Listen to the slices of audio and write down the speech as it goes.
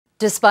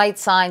Despite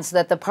signs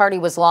that the party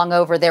was long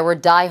over, there were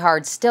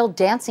diehards still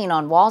dancing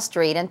on Wall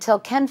Street until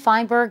Ken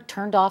Feinberg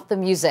turned off the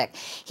music.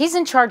 He's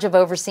in charge of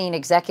overseeing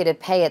executive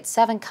pay at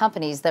 7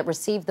 companies that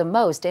received the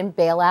most in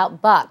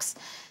bailout bucks.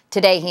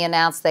 Today, he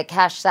announced that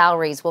cash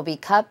salaries will be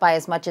cut by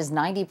as much as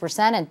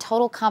 90% and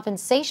total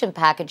compensation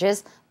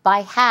packages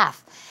by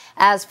half.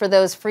 As for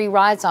those free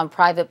rides on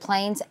private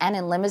planes and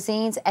in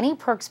limousines, any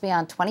perks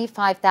beyond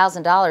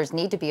 $25,000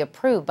 need to be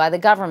approved by the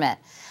government.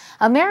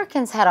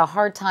 Americans had a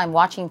hard time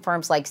watching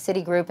firms like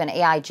Citigroup and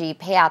AIG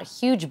pay out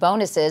huge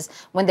bonuses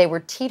when they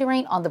were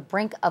teetering on the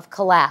brink of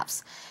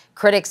collapse.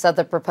 Critics of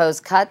the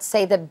proposed cuts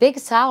say that big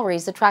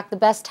salaries attract the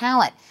best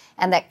talent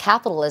and that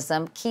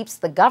capitalism keeps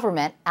the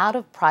government out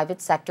of private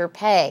sector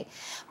pay.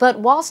 But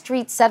Wall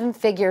Street's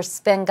 7-figure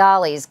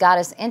Svengalis got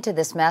us into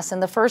this mess in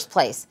the first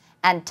place,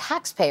 and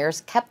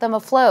taxpayers kept them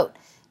afloat.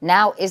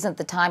 Now isn't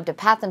the time to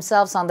pat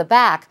themselves on the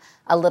back.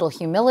 A little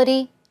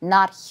humility,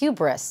 not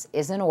hubris,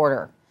 is in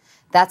order.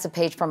 That's a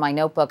page from my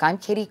notebook. I'm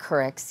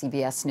Couric,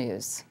 CBS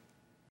News.